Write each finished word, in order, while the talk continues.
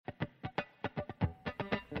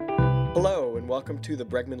Hello, and welcome to the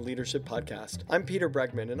Bregman Leadership Podcast. I'm Peter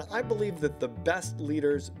Bregman, and I believe that the best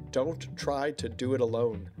leaders don't try to do it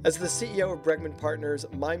alone. As the CEO of Bregman Partners,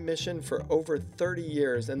 my mission for over 30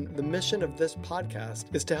 years, and the mission of this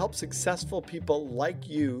podcast, is to help successful people like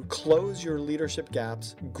you close your leadership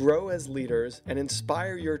gaps, grow as leaders, and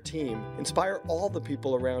inspire your team, inspire all the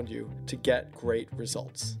people around you to get great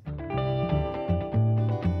results.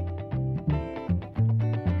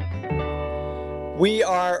 We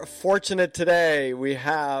are fortunate today. We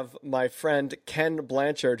have my friend Ken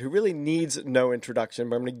Blanchard, who really needs no introduction,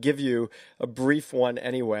 but I'm going to give you a brief one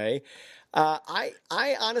anyway. I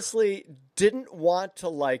honestly didn't want to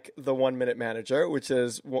like The 1 Minute Manager, which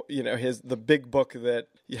is, the big book that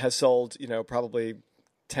has sold, probably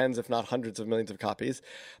tens, if not hundreds of millions of copies.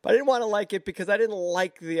 But I didn't want to like it because I didn't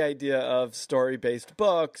like the idea of story-based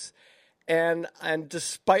books. And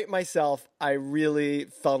despite myself, I really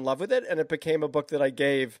fell in love with it, and it became a book that I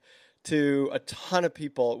gave to a ton of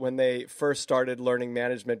people when they first started learning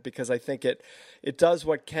management, because I think it does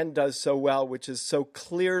what Ken does so well, which is so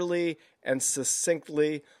clearly and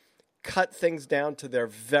succinctly cut things down to their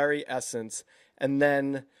very essence and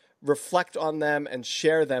then reflect on them and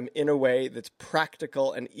share them in a way that's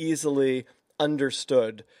practical and easily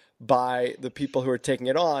understood by the people who are taking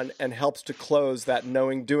it on, and helps to close that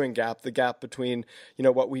knowing-doing gap, the gap between,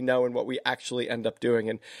 what we know and what we actually end up doing.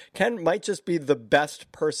 And Ken might just be the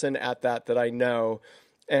best person at that I know,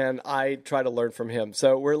 and I try to learn from him.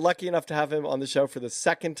 So we're lucky enough to have him on the show for the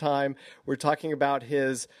second time. We're talking about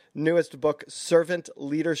his newest book, Servant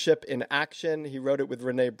Leadership in Action. He wrote it with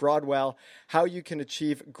Renee Broadwell, How You Can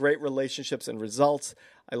Achieve Great Relationships and Results.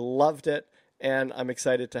 I loved it. And I'm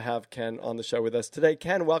excited to have Ken on the show with us today.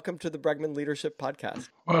 Ken, welcome to the Bregman Leadership Podcast.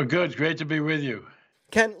 Well, good. Great to be with you.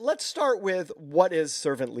 Ken, let's start with, what is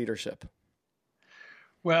servant leadership?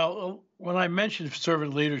 Well, when I mention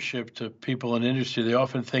servant leadership to people in industry, they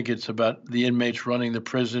often think it's about the inmates running the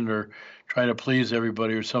prison or trying to please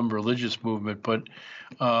everybody or some religious movement. But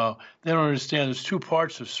they don't understand there's two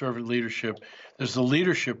parts of servant leadership. There's the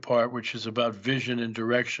leadership part, which is about vision and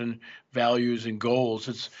direction, values and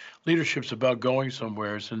goals. Leadership's about going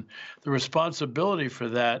somewhere. And the responsibility for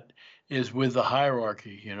that is with the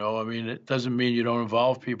hierarchy. It doesn't mean you don't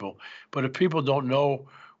involve people. But if people don't know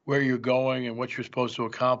where you're going and what you're supposed to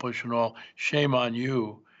accomplish and all, shame on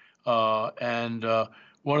you.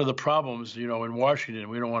 One of the problems, in Washington,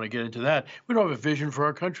 we don't want to get into that. We don't have a vision for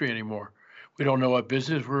our country anymore. We don't know what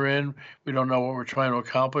business we're in. We don't know what we're trying to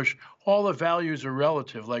accomplish. All the values are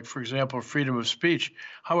relative. Like, for example, freedom of speech.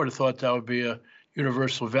 I would have thought that would be a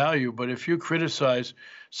universal value. But if you criticize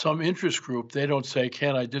some interest group, they don't say,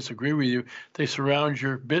 "Can I disagree with you?" They surround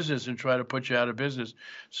your business and try to put you out of business.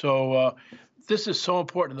 So this is so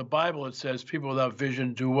important. In the Bible, it says people without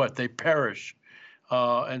vision do what? They perish.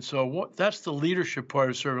 That's the leadership part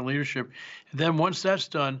of servant leadership. And then once that's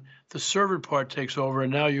done, the servant part takes over,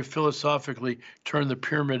 and now you philosophically turn the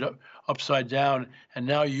pyramid upside down, and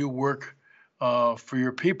now you work for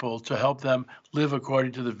your people to help them live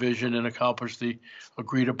according to the vision and accomplish the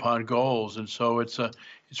agreed upon goals. And so it's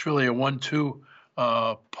really a 1-2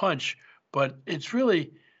 punch, but it's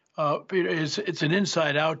really it's an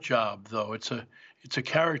inside out job, though. It's a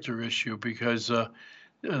character issue, because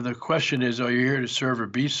the question is, are you here to serve or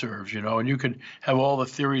be served? And you can have all the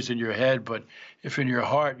theories in your head, but if in your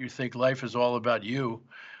heart you think life is all about you,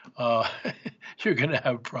 you're going to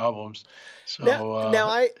have problems. So now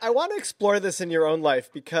I want to explore this in your own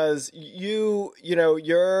life, because you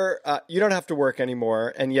don't have to work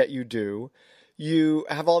anymore, and yet you do. You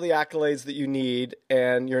have all the accolades that you need,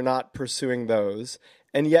 and you're not pursuing those,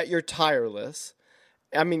 and yet you're tireless.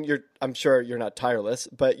 I'm sure you're not tireless,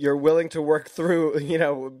 but you're willing to work through,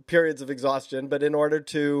 periods of exhaustion, but in order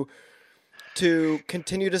to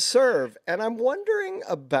continue to serve. And I'm wondering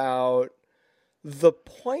about the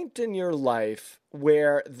point in your life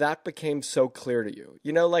where that became so clear to you.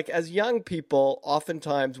 Like, as young people,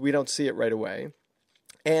 oftentimes we don't see it right away.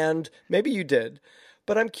 And maybe you did,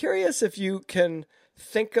 but I'm curious if you can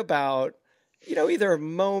think about, either a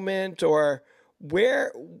moment or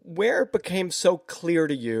where it became so clear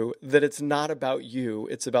to you that it's not about you,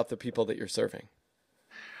 it's about the people that you're serving.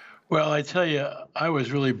 Well, I tell you, I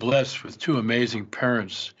was really blessed with two amazing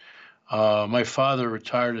parents. My father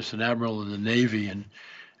retired as an admiral in the Navy,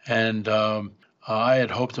 and I had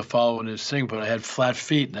hoped to follow in his thing, but I had flat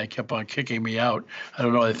feet, and they kept on kicking me out. I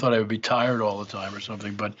don't know, I thought I would be tired all the time or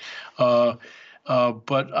something. But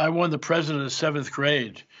I won the president of the 7th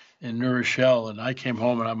grade in New Rochelle, and I came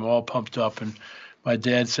home and I'm all pumped up. And my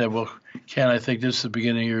dad said, "Well, Ken, I think this is the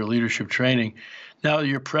beginning of your leadership training. Now that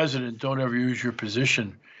you're president, don't ever use your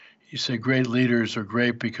position. he said great leaders are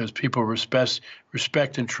great because people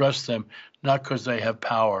respect and trust them, not because they have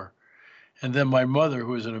power. And then my mother,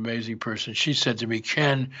 who is an amazing person, she said to me,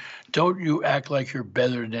 Ken, don't you act like you're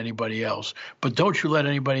better than anybody else, but don't you let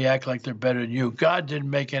anybody act like they're better than you. God didn't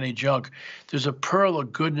make any junk. There's a pearl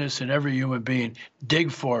of goodness in every human being. Dig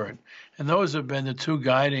for it. And those have been the two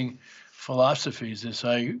guiding philosophies as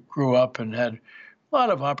I grew up and had a lot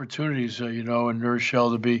of opportunities, in New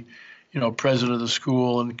Rochelle to be president of the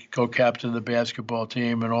school and co-captain of the basketball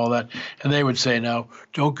team and all that. And they would say, now,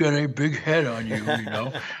 don't get a big head on you,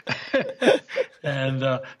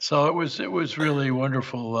 And so it was really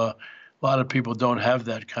wonderful. A lot of people don't have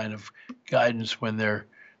that kind of guidance when they're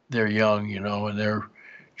young, and they're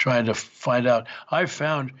trying to find out. I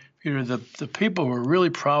found, the people who are really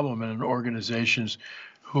problem in organizations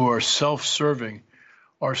who are self-serving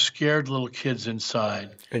are scared little kids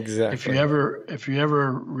inside. Exactly. If you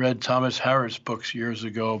ever read Thomas Harris books years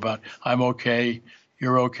ago about I'm okay,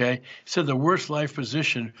 you're okay, he said the worst life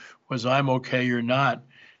position was I'm okay, you're not.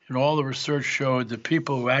 And all the research showed that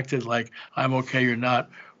people who acted like I'm okay, you're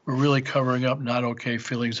not were really covering up not okay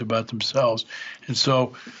feelings about themselves. And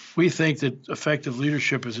so we think that effective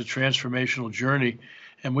leadership is a transformational journey,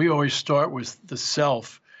 and we always start with the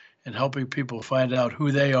self and helping people find out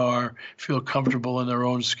who they are, feel comfortable in their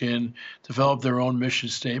own skin, develop their own mission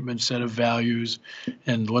statement, set of values,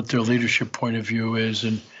 and what their leadership point of view is.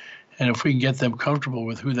 And if we can get them comfortable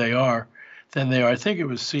with who they are, then they are. I think it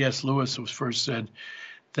was C.S. Lewis who first said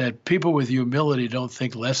that people with humility don't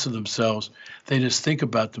think less of themselves. They just think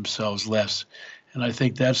about themselves less. And I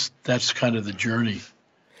think that's kind of the journey.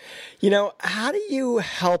 How do you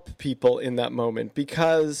help people in that moment?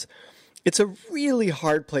 Because it's a really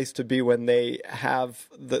hard place to be when they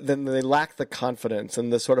then they lack the confidence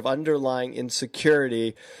and the sort of underlying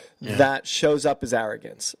insecurity that shows up as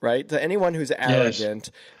arrogance, right? To anyone who's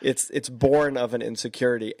arrogant, it's born of an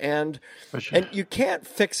insecurity. And you can't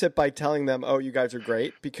fix it by telling them, oh, you guys are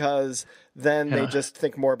great, because then they just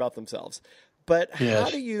think more about themselves. But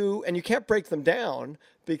how do you, and you can't break them down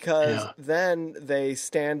because then they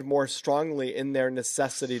stand more strongly in their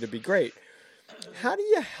necessity to be great. How do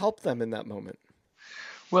you help them in that moment?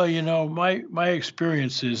 Well, my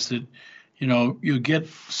experience is that, you get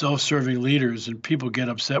self-serving leaders and people get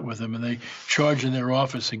upset with them and they charge in their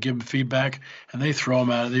office and give them feedback and they throw them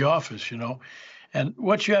out of the office, And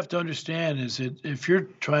what you have to understand is that if you're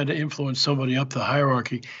trying to influence somebody up the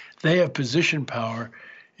hierarchy, they have position power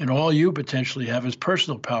and all you potentially have is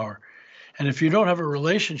personal power. And if you don't have a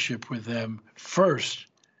relationship with them first,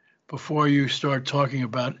 before you start talking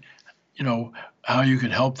about how you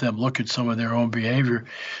can help them look at some of their own behavior.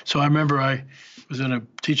 So I remember I was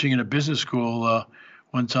teaching in a business school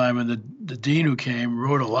one time, and the dean who came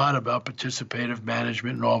wrote a lot about participative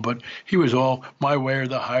management and all, but he was all my way or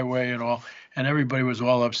the highway and all, and everybody was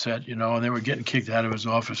all upset, and they were getting kicked out of his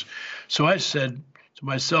office. So I said to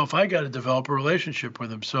myself, I got to develop a relationship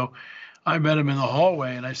with him. So I met him in the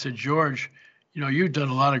hallway, and I said, George, you've done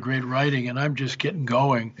a lot of great writing, and I'm just getting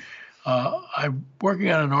going. I'm working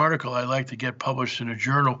on an article I'd like to get published in a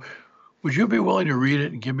journal. Would you be willing to read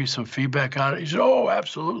it and give me some feedback on it? He said, oh,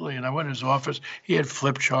 absolutely. And I went to his office. He had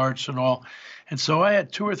flip charts and all. And so I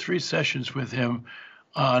had 2 or 3 sessions with him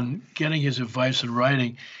on getting his advice and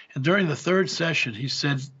writing. And during the 3rd session, he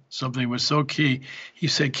said something that was so key. He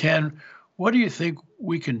said, Ken, what do you think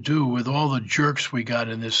we can do with all the jerks we got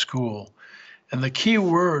in this school? And the key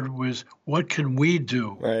word was, what can we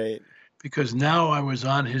do? Right. Because now I was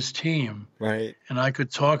on his team, right, and I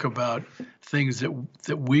could talk about things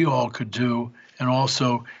that we all could do and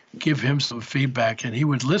also give him some feedback. And he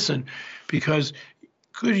would listen, because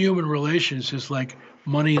good human relations is like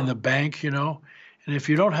money in the bank, And if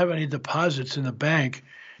you don't have any deposits in the bank,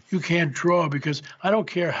 you can't draw, because I don't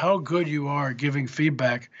care how good you are at giving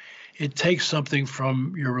feedback. It takes something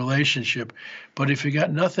from your relationship. But if you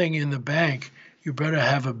got nothing in the bank, you better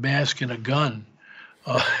have a mask and a gun.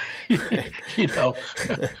 If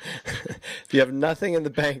you have nothing in the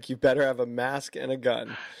bank, you better have a mask and a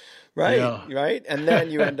gun. Right? And then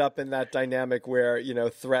you end up in that dynamic where,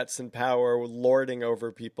 threats and power lording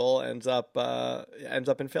over people ends up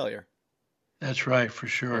in failure. That's right, for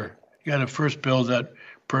sure. You got to first build that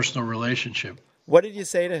personal relationship. What did you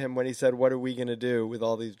say to him when he said, what are we going to do with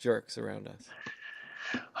all these jerks around us?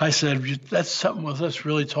 I said, that's something let's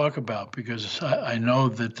really talk about, because I know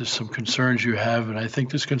that there's some concerns you have, and I think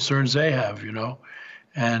there's concerns they have,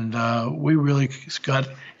 And we really got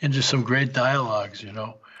into some great dialogues,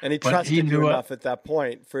 And he trusted you enough at that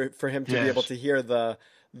point for him to be able to hear the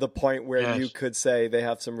point where you could say they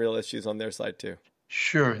have some real issues on their side too.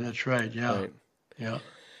 Sure, that's right, yeah. Right. Yeah.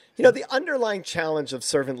 The underlying challenge of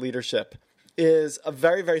servant leadership is a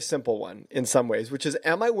very, very simple one in some ways, which is,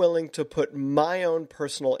 am I willing to put my own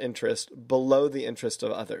personal interest below the interest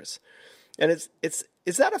of others? And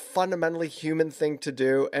is that a fundamentally human thing to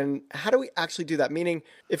do? And how do we actually do that? Meaning,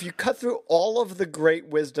 if you cut through all of the great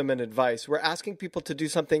wisdom and advice, we're asking people to do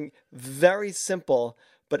something very simple,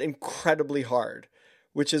 but incredibly hard,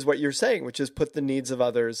 which is what you're saying, which is put the needs of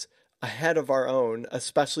others ahead of our own,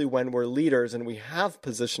 especially when we're leaders and we have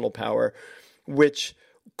positional power, which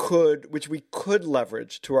we could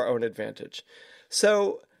leverage to our own advantage.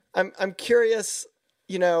 So I'm curious,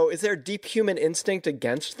 is there a deep human instinct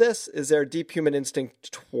against this? Is there a deep human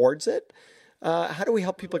instinct towards it? How do we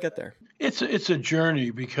help people get there? It's a journey,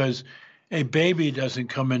 because a baby doesn't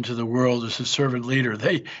come into the world as a servant leader.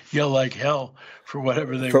 They yell like hell for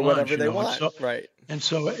whatever they want. Whatever they want, right. And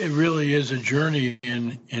so it really is a journey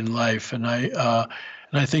in life. And I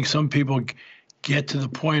think some people get to the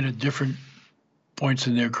point at different points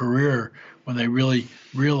in their career when they really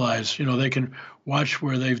realize, they can watch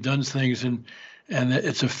where they've done things and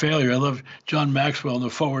it's a failure. I love John Maxwell in The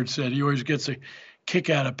Forward said he always gets a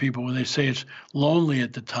kick out of people when they say it's lonely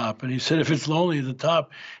at the top. And he said, if it's lonely at the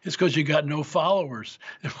top, it's because you got no followers.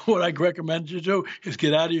 And what I recommend you do is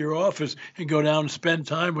get out of your office and go down and spend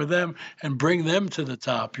time with them and bring them to the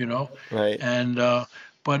top, Right. And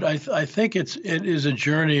but I think it is a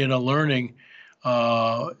journey and a learning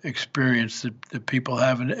experience that people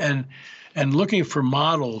have, and looking for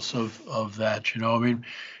models of that.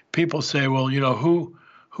 People say, well,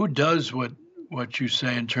 who does what you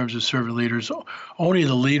say in terms of servant leaders? Only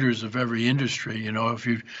the leaders of every industry. If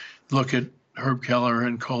you look at Herb Keller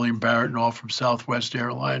and Colleen Barrett and all from Southwest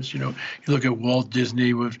Airlines, you look at Walt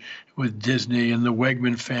Disney with Disney, and the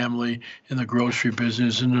Wegman family in the grocery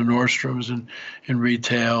business, and the Nordstroms in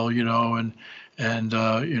retail, and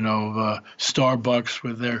Starbucks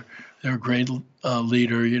with their great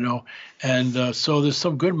leader, and so there's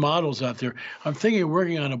some good models out there. I'm thinking of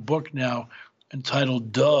working on a book now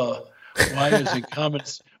entitled "Duh: Why isn't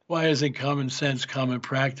common sense common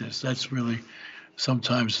practice?" That's really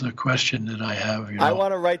sometimes the question that I have. I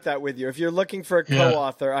want to write that with you. If you're looking for a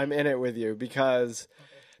co-author, I'm in it with you because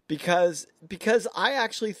I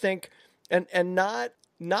actually think, and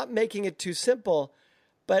not making it too simple,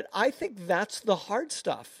 but I think that's the hard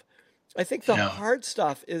stuff. I think the hard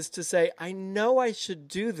stuff is to say, I know I should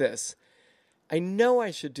do this.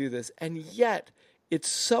 And yet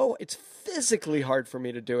it's physically hard for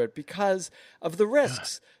me to do it because of the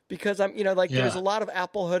risks. Because there's a lot of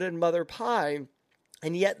applehood and mother pie,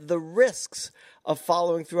 and yet the risks of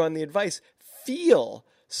following through on the advice feel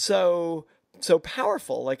so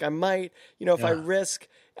powerful. Like I might, if I risk,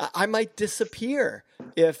 I might disappear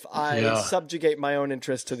if I subjugate my own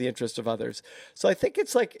interest to the interest of others. So I think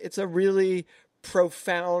it's a really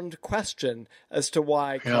profound question as to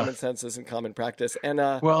why common sense isn't common practice. And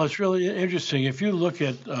well, it's really interesting. If you look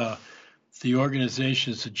at the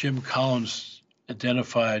organizations that Jim Collins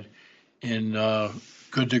identified in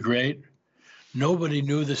Good to Great, nobody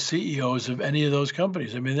knew the CEOs of any of those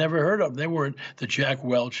companies. I mean, never heard of them. They weren't the Jack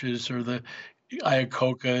Welches or the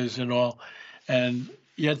Iacocca's and all. And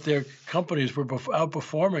yet their companies were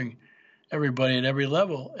outperforming everybody at every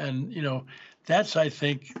level. And, that's, I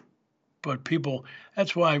think,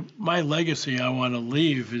 that's why my legacy I want to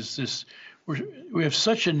leave is this. We have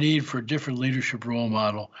such a need for a different leadership role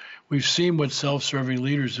model. We've seen what self-serving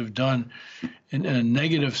leaders have done in a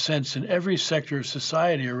negative sense in every sector of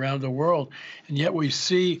society around the world. And yet we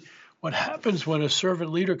see what happens when a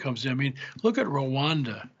servant leader comes in. I mean, look at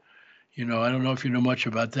Rwanda. I don't know if you know much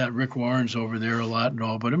about that. Rick Warren's over there a lot and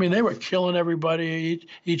all. But, I mean, they were killing everybody,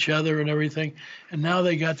 each other and everything. And now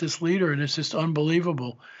they got this leader, and it's just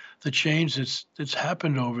unbelievable, the change that's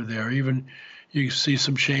happened over there. Even you see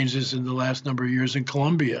some changes in the last number of years in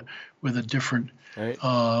Colombia with a different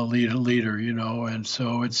leader, And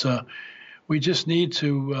so it's we just need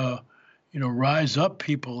to, rise up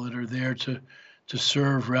people that are there to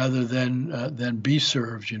serve rather than be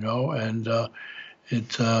served, And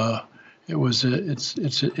it's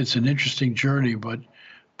an interesting journey, but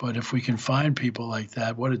if we can find people like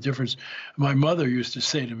that, what a difference. My mother used to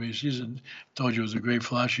say to me, told you it was a great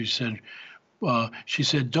philosophy. She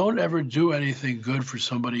said, don't ever do anything good for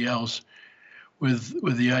somebody else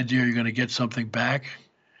with the idea you're going to get something back.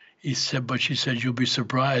 She said, you'll be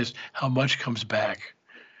surprised how much comes back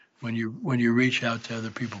when you reach out to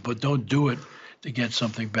other people. But don't do it to get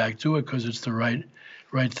something back. Do it because it's the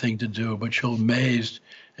right thing to do. But you'll be amazed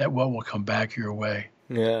at what will come back your way.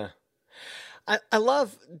 Yeah. I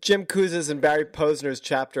love Jim Kouzes and Barry Posner's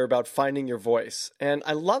chapter about finding your voice. And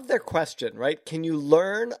I love their question, right? Can you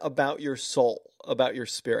learn about your soul? about your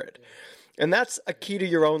spirit. And that's a key to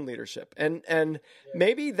your own leadership. And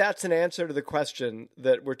maybe that's an answer to the question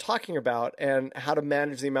that we're talking about and how to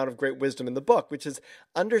manage the amount of great wisdom in the book, which is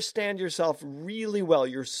understand yourself really well,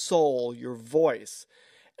 your soul, your voice,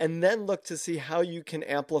 and then look to see how you can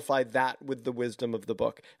amplify that with the wisdom of the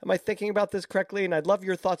book. Am I thinking about this correctly? And I'd love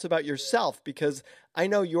your thoughts about yourself, because I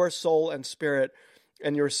know your soul and spirit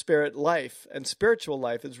and your spirit life and spiritual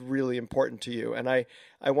life is really important to you. And I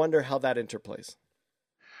wonder how that interplays.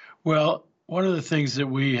 Well, one of the things that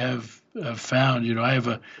we have found, I have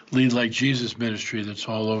a Lead Like Jesus ministry that's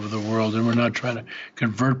all over the world, and we're not trying to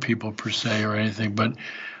convert people per se or anything, but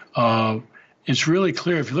it's really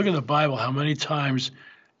clear if you look in the Bible how many times,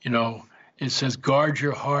 it says guard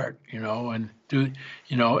your heart, and do,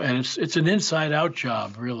 and it's an inside out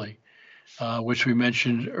job really, which we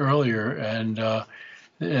mentioned earlier, and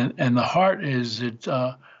the heart is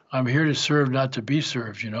that I'm here to serve, not to be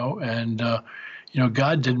served, and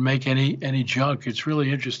God didn't make any junk. It's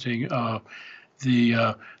really interesting.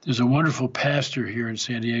 There's a wonderful pastor here in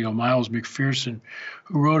San Diego, Miles McPherson,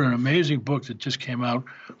 who wrote an amazing book that just came out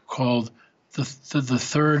called The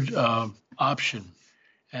Third Option.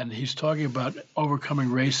 And he's talking about overcoming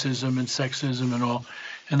racism and sexism and all.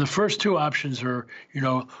 And the first two options are,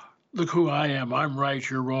 look who I am. I'm right.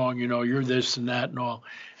 You're wrong. You're this and that and all.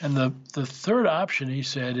 And the third option, he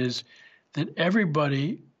said, is that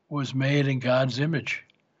everybody was made in God's image.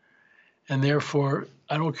 And therefore,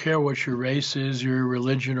 I don't care what your race is, your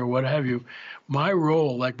religion, or what have you. My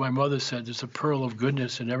role, like my mother said, there's a pearl of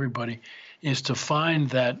goodness in everybody, is to find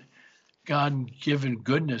that God-given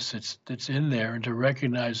goodness that's in there and to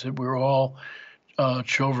recognize that we're all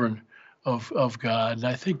children of God. And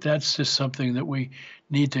I think that's just something that we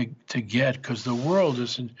need to get, because the world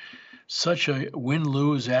is in such a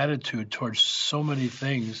win-lose attitude towards so many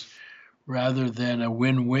things, rather than a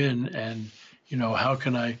win-win. And, how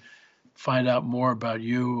can I find out more about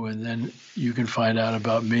you, and then you can find out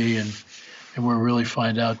about me, and we'll really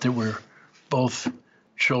find out that we're both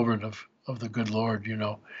children of the good Lord,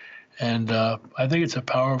 And I think it's a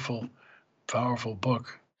powerful, powerful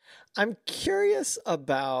book. I'm curious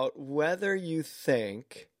about whether you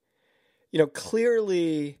think,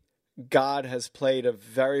 clearly God has played a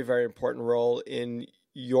very, very important role in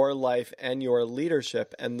your life and your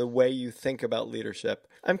leadership and the way you think about leadership.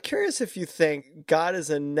 I'm curious if you think God is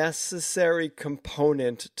a necessary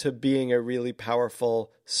component to being a really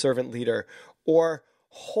powerful servant leader, or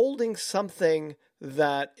holding something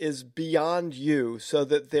that is beyond you so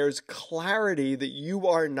that there's clarity that you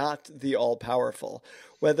are not the all-powerful,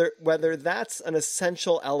 whether that's an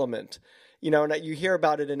essential element. And you hear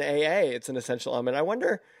about it in AA, it's an essential element.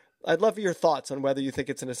 I'd love your thoughts on whether you think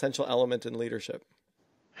it's an essential element in leadership.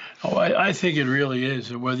 Oh, I think it really is.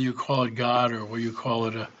 And whether you call it God or whether you call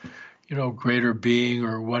it a, greater being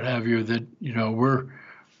or what have you, that, we're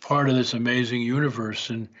part of this amazing universe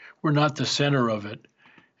and we're not the center of it.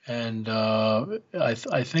 And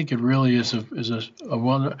I think it really is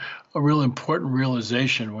a real important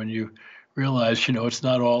realization when you realize, it's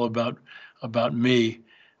not all about me.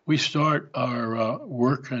 We start our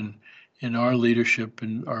work in our leadership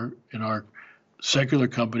in our secular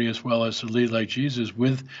company as well as the Lead Like Jesus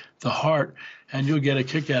with the heart, and you'll get a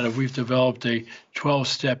kick out of it. We've developed a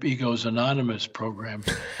 12-step Egos Anonymous program,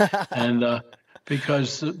 and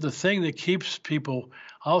because the thing that keeps people,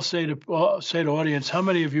 I'll say to audience, how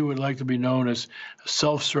many of you would like to be known as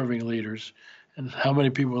self-serving leaders, and how many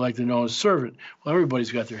people would like to know as servant? Well,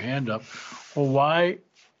 everybody's got their hand up. Well, why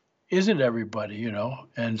isn't everybody?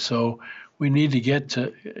 And so we need to get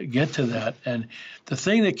to that. And the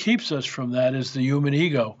thing that keeps us from that is the human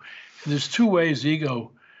ego. And there's two ways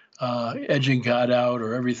ego, edging God out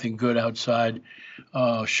or everything good outside,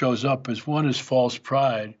 shows up. As one is false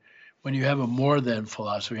pride. When you have a more than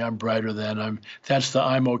philosophy, I'm brighter than, that's the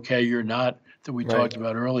I'm okay, you're not, that we talked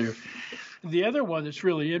about earlier. The other one that's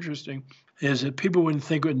really interesting is that people wouldn't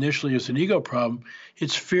think initially it's an ego problem.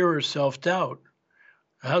 It's fear or self-doubt.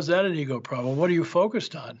 How's that an ego problem? What are you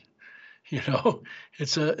focused on?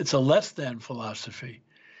 It's a less than philosophy.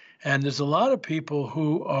 And there's a lot of people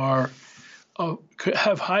who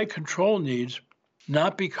have high control needs,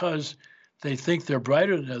 not because they think they're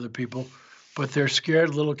brighter than other people, but they're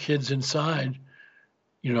scared little kids inside,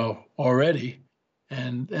 already,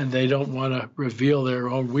 and they don't want to reveal their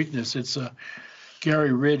own weakness. It's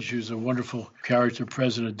Gary Ridge, who's a wonderful character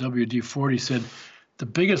president of WD-40, said the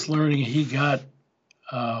biggest learning he got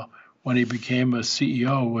when he became a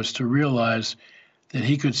CEO was to realize that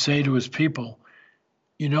he could say to his people,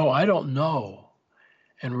 I don't know.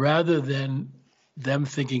 And rather than them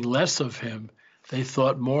thinking less of him, they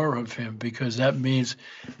thought more of him, because that means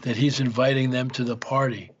that he's inviting them to the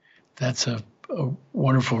party. That's a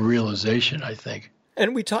wonderful realization, I think.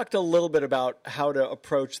 And we talked a little bit about how to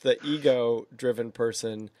approach the ego-driven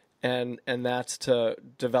person, and that's to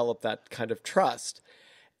develop that kind of trust.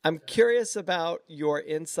 I'm curious about your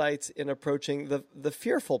insights in approaching the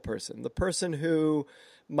fearful person, the person who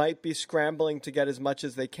might be scrambling to get as much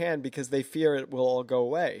as they can because they fear it will all go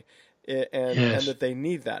away, and that they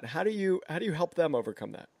need that. How do you help them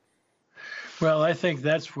overcome that? Well, I think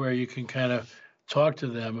that's where you can kind of talk to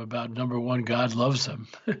them about, number one, God loves them,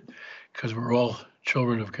 because we're all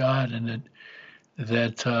children of God, and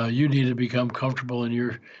that you need to become comfortable in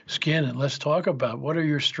your skin. And let's talk about, what are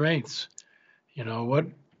your strengths?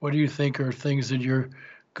 What do you think are things that you're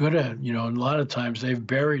good at? And a lot of times they've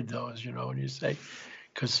buried those, and you say,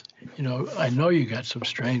 because, I know you got some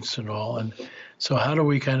strengths and all. And so how do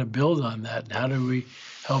we kind of build on that? And how do we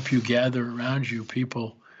help you gather around you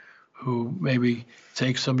people who maybe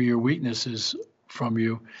take some of your weaknesses from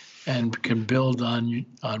you and can build on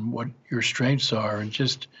what your strengths are? And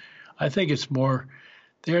just, I think it's more,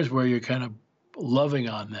 there's where you're kind of loving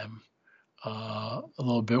on them a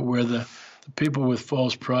little bit, where the people with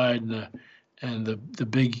false pride and the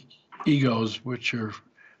big egos, which are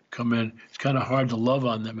come in, it's kind of hard to love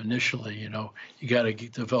on them initially. You got to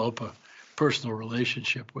develop a personal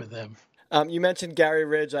relationship with them. You mentioned Gary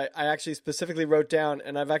Ridge. I actually specifically wrote down,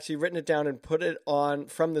 and I've actually written it down and put it on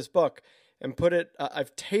from this book, and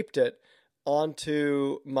I've taped it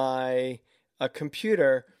onto my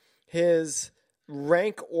computer, his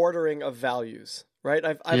rank ordering of values, right?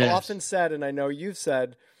 I've Yes. often said, and I know you've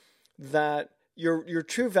said, that your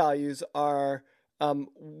true values are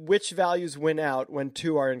which values win out when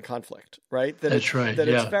two are in conflict, right? That's right. That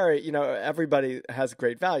yeah. It's very, everybody has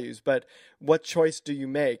great values, but what choice do you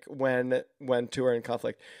make when two are in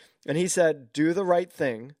conflict? And he said, do the right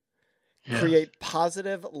thing, create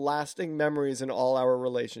positive, lasting memories in all our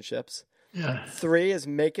relationships. Yeah. 3 is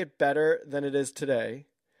make it better than it is today.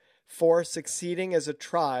 4, succeeding as a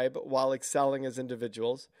tribe while excelling as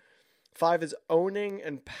individuals. 5 is owning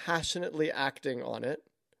and passionately acting on it.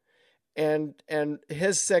 And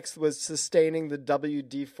his 6th was sustaining the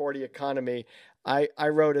WD-40 economy. I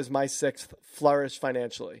wrote as my 6th, flourish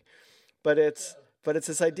financially. But it's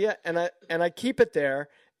this idea, and I keep it there.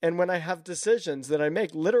 And when I have decisions that I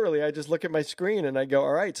make, literally, I just look at my screen and I go,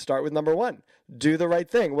 all right, start with number 1. Do the right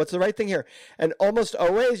thing. What's the right thing here? And almost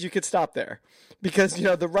always you could stop there, because,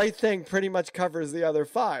 the right thing pretty much covers the other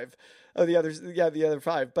 5. The other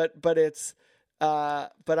 5. But it's,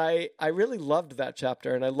 but I really loved that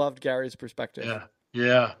chapter, and I loved Gary's perspective. Yeah.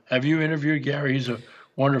 Yeah. Have you interviewed Gary? He's a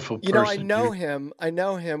wonderful person. I know him. I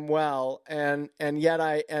know him well, and yet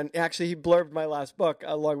actually he blurbed my last book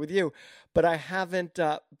along with you, but I haven't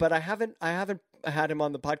had him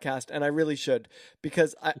on the podcast, and I really should,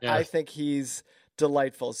 because I think he's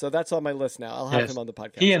delightful. So that's on my list now. I'll have him on the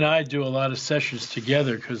podcast. He and I do a lot of sessions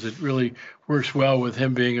together because it really works well with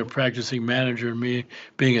him being a practicing manager and me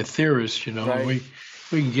being a theorist. Right.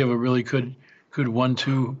 We can give a really good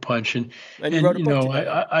 1-2 punch. And you wrote a book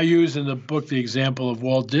together. I use in the book the example of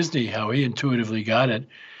Walt Disney, how he intuitively got it.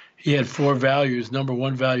 He had 4 values. Number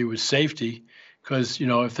 1 value was safety, because,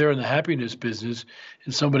 if they're in the happiness business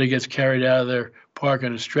and somebody gets carried out of their park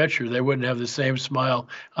on a stretcher, they wouldn't have the same smile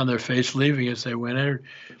on their face leaving as they went in.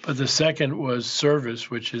 But the second was service,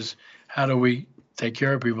 which is how do we take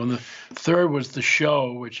care of people. And the third was the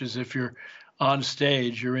show, which is if you're on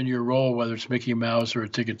stage, you're in your role, whether it's Mickey Mouse or a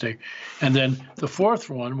ticket taker. And then the 4th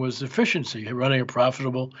one was efficiency, running a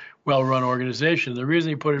profitable, well-run organization. The reason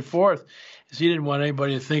he put it 4th is he didn't want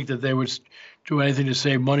anybody to think that they would do anything to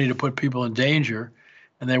save money to put people in danger,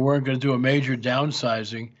 and they weren't going to do a major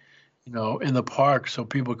downsizing, in the park, so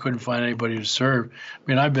people couldn't find anybody to serve. I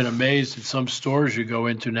mean, I've been amazed at some stores you go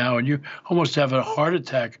into now, and you almost have a heart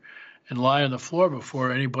attack and lie on the floor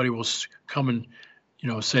before anybody will come and,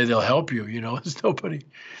 say they'll help you. There's nobody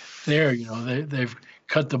there. They've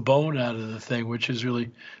cut the bone out of the thing, which is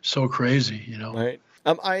really so crazy. Right.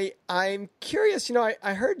 I'm curious,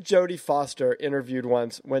 I heard Jodie Foster interviewed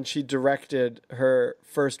once when she directed her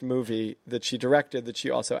first movie that she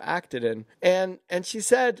also acted in. And she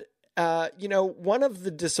said, one of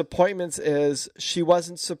the disappointments is she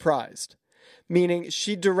wasn't surprised, meaning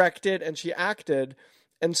she directed and she acted.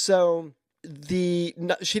 And so she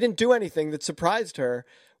didn't do anything that surprised her.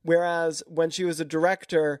 Whereas when she was a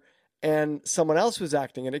director and someone else was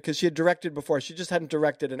acting in it, because she had directed before, she just hadn't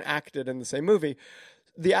directed and acted in the same movie,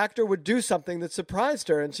 the actor would do something that surprised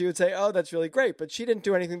her, and she would say, oh, that's really great. But she didn't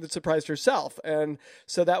do anything that surprised herself. And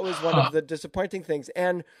so that was one of the disappointing things.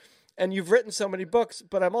 And And you've written so many books,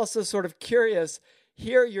 but I'm also sort of curious.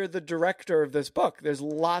 Here, you're the director of this book. There's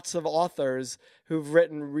lots of authors who've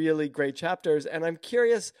written really great chapters, and I'm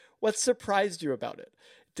curious what surprised you about it.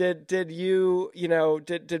 Did you,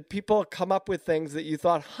 did people come up with things that you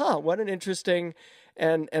thought, what an interesting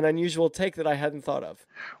and an unusual take that I hadn't thought of?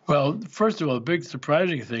 Well, first of all, the big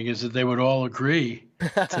surprising thing is that they would all agree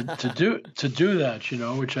to do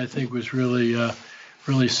that, which I think was really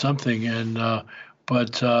really something. And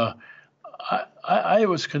but I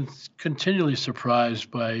was continually surprised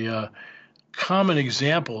by common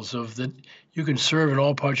examples of that you can serve in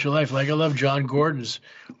all parts of your life. Like I love John Gordon's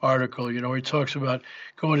article, where he talks about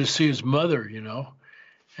going to see his mother,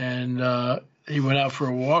 and he went out for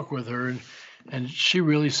a walk with her, and she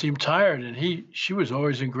really seemed tired, and she was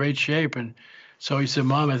always in great shape. And so he said,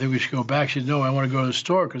 "Mom, I think we should go back." She said, "No, I want to go to the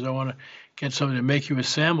store because I want to get something to make you a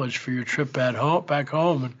sandwich for your trip back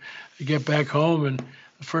home." And you get back home, and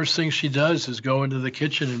the first thing she does is go into the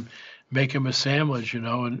kitchen and make him a sandwich,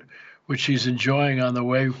 and which he's enjoying on the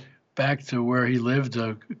way back to where he lived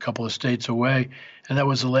a couple of states away. And that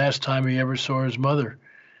was the last time he ever saw his mother,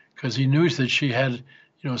 because he knew that she had,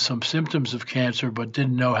 some symptoms of cancer, but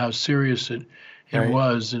didn't know how serious it Right.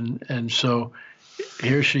 was. And so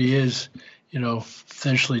here she is,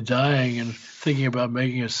 potentially dying and thinking about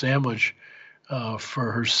making a sandwich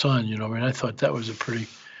for her son. I thought that was a pretty,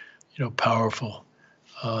 powerful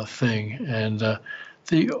thing. And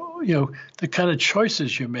the kind of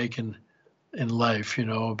choices you make in life,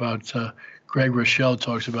 about Greg Rochelle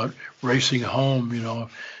talks about racing home,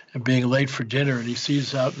 and being late for dinner, and he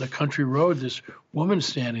sees out in the country road this woman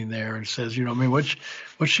standing there and says, what's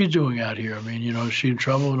she doing out here? Is she in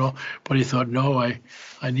trouble and all? But he thought, no, I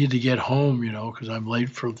need to get home, because I'm late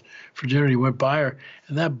for dinner. And he went by her,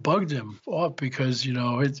 and that bugged him off because,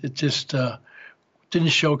 it just didn't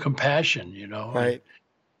show compassion, Right.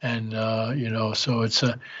 And so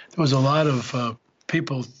there was a lot of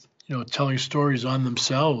people, telling stories on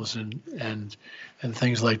themselves and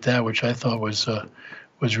things like that, which I thought was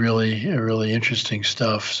really interesting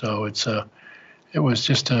stuff. So it was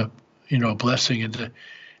just a blessing,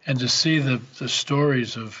 and to see the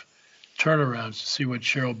stories of turnarounds, to see what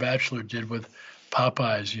Cheryl Batchelor did with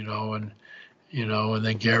Popeyes, and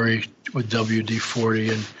then Gary with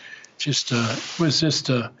WD-40, and just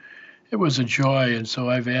it was a joy. And so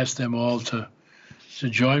I've asked them all to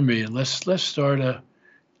join me, and let's start a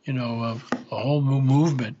whole new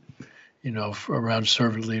movement, around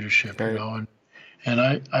servant leadership, Right. and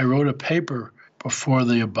I wrote a paper before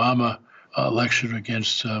the Obama election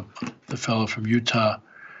against the fellow from Utah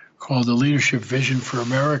called The Leadership Vision for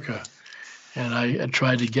America. And I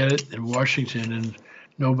tried to get it in Washington, and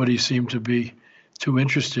nobody seemed to be too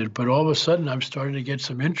interested. But all of a sudden, I'm starting to get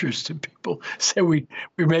some interest, and people say we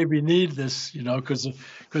maybe need this, because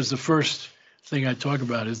the first thing I talk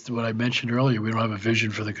about is what I mentioned earlier. We don't have a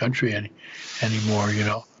vision for the country anymore.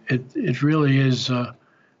 It really is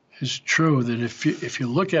true that if you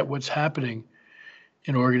look at what's happening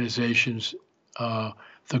in organizations,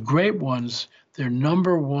 the great ones, their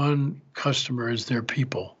number one customer is their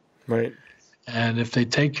people. Right. And if they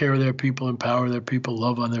take care of their people, empower their people,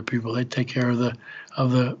 love on their people, they take care of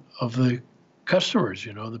the customers,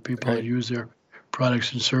 the people Right. that use their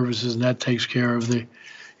products and services, and that takes care of the,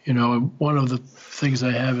 and one of the things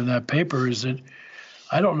I have in that paper is that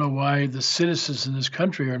I don't know why the citizens in this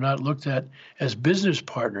country are not looked at as business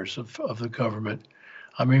partners of the government.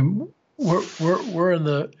 We're in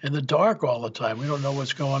the dark all the time. We don't know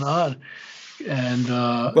what's going on, and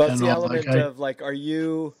Well, it's and the all, element of like, are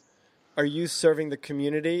you serving the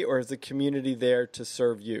community, or is the community there to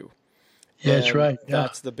serve you? yeah, that's And right. Yeah.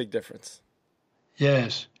 that's the big difference.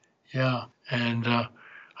 Yes. Yeah. And I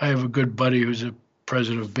have a good buddy who's a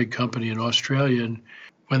president of a big company in Australia. And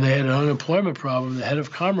when they had an unemployment problem, the head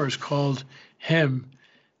of commerce called him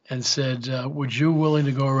and said, would you willing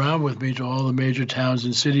to go around with me to all the major towns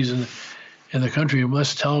and cities in the country, and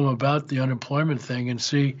let's tell them about the unemployment thing and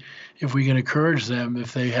see if we can encourage them.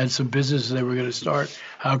 If they had some businesses they were going to start,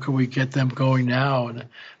 how can we get them going now? And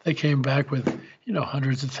they came back with,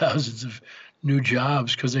 hundreds of thousands of new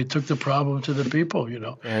jobs because they took the problem to the people.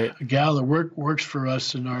 Right. A gal that works for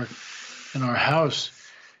us in our house,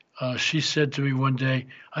 she said to me one day,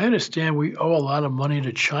 I understand we owe a lot of money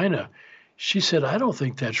to China. She said, I don't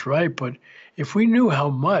think that's right, but if we knew how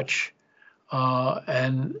much,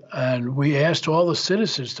 and we asked all the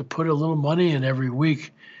citizens to put a little money in every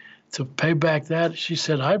week to pay back that, she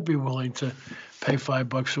said, I'd be willing to pay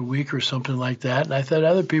 $5 a week or something like that. And I thought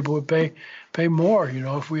other people would pay more,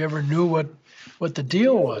 if we ever knew what the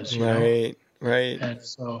deal was. Right. Right. And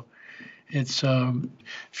so it's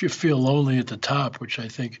if you feel lonely at the top, which I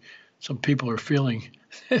think some people are feeling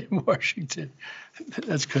in Washington.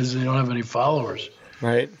 That's because they don't have any followers.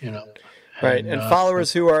 Right. You know. Right. And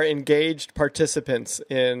followers who are engaged participants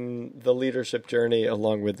in the leadership journey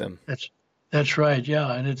along with them. That's right.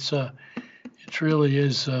 Yeah. And it really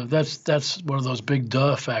is. That's one of those big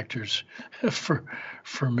duh factors for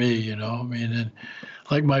me, you know. I mean, and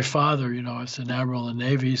like my father, you know, as an admiral in the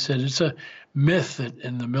Navy, he said it's a myth that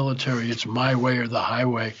in the military it's my way or the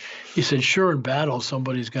highway. He said, sure, in battle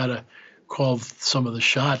somebody's got to call some of the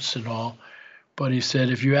shots and all, but he said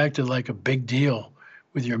if you acted like a big deal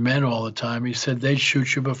with your men all the time, he said they'd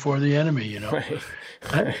shoot you before the enemy, you know.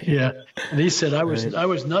 Right. Yeah. And he said I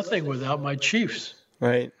was nothing without my chiefs.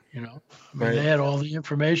 Right. You know, I mean, they had all the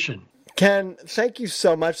information. Ken, thank you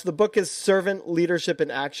so much. The book is Servant Leadership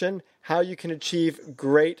in Action: How You Can Achieve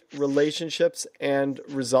Great Relationships and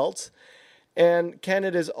Results. And Ken,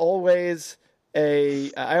 it is always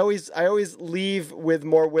I always leave with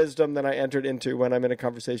more wisdom than I entered into when I'm in a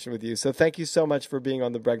conversation with you. So thank you so much for being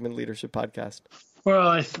on the Bregman Leadership Podcast. Well,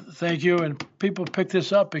 I thank you. And people pick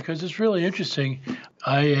this up because it's really interesting.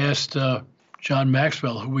 I asked John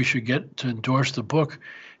Maxwell who we should get to endorse the book.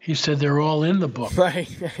 He said they're all in the book. Right.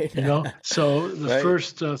 You know, so the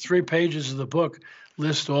first 3 pages of the book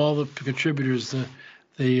list all the contributors,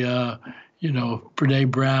 the you know, Brene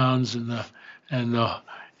Browns and you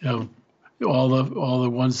know, all the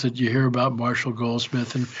ones that you hear about, Marshall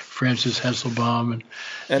Goldsmith and Francis Hesselbaum,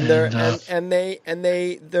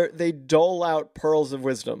 they dole out pearls of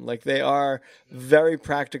wisdom. Like, they are very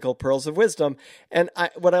practical pearls of wisdom. And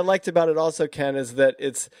what I liked about it also, Ken, is that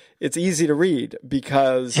it's easy to read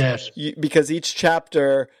because because each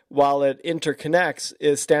chapter, while it interconnects,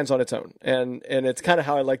 stands on its own. And it's kind of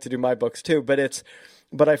how I like to do my books too. But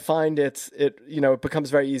I find it becomes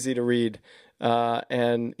very easy to read.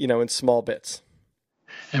 And, you know, in small bits.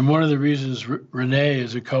 And one of the reasons Renee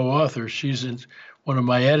is a co-author, she's one of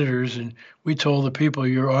my editors, and we told the people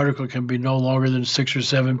your article can be no longer than 6 or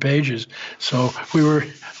 7 pages. So we were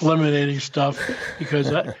eliminating stuff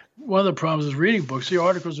because one of the problems is reading books. The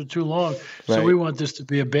articles are too long. So right. We want this to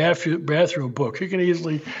be a bathroom book. You can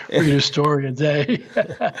easily read a story a day.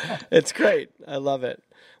 It's great. I love it.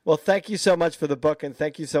 Well, thank you so much for the book, and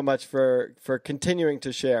thank you so much for continuing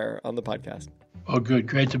to share on the podcast. Oh, good.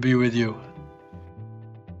 Great to be with you.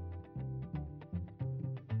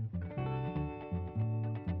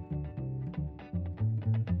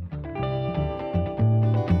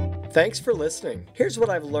 Thanks for listening. Here's what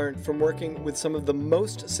I've learned from working with some of the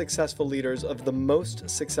most successful leaders of the most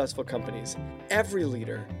successful companies. Every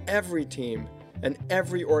leader, every team, and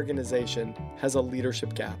every organization has a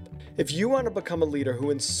leadership gap. If you want to become a leader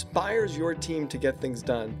who inspires your team to get things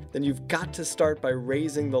done, then you've got to start by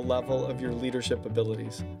raising the level of your leadership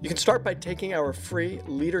abilities. You can start by taking our free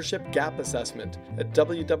leadership gap assessment at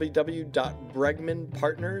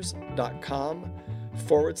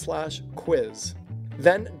www.bregmanpartners.com/quiz.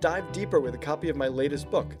 Then dive deeper with a copy of my latest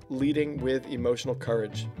book, Leading with Emotional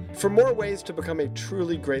Courage. For more ways to become a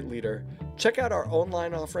truly great leader, check out our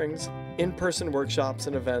online offerings, in-person workshops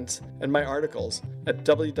and events, and my articles at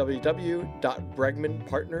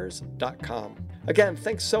www.bregmanpartners.com. Again,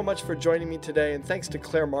 thanks so much for joining me today, and thanks to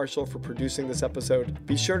Claire Marshall for producing this episode.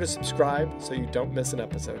 Be sure to subscribe so you don't miss an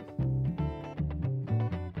episode.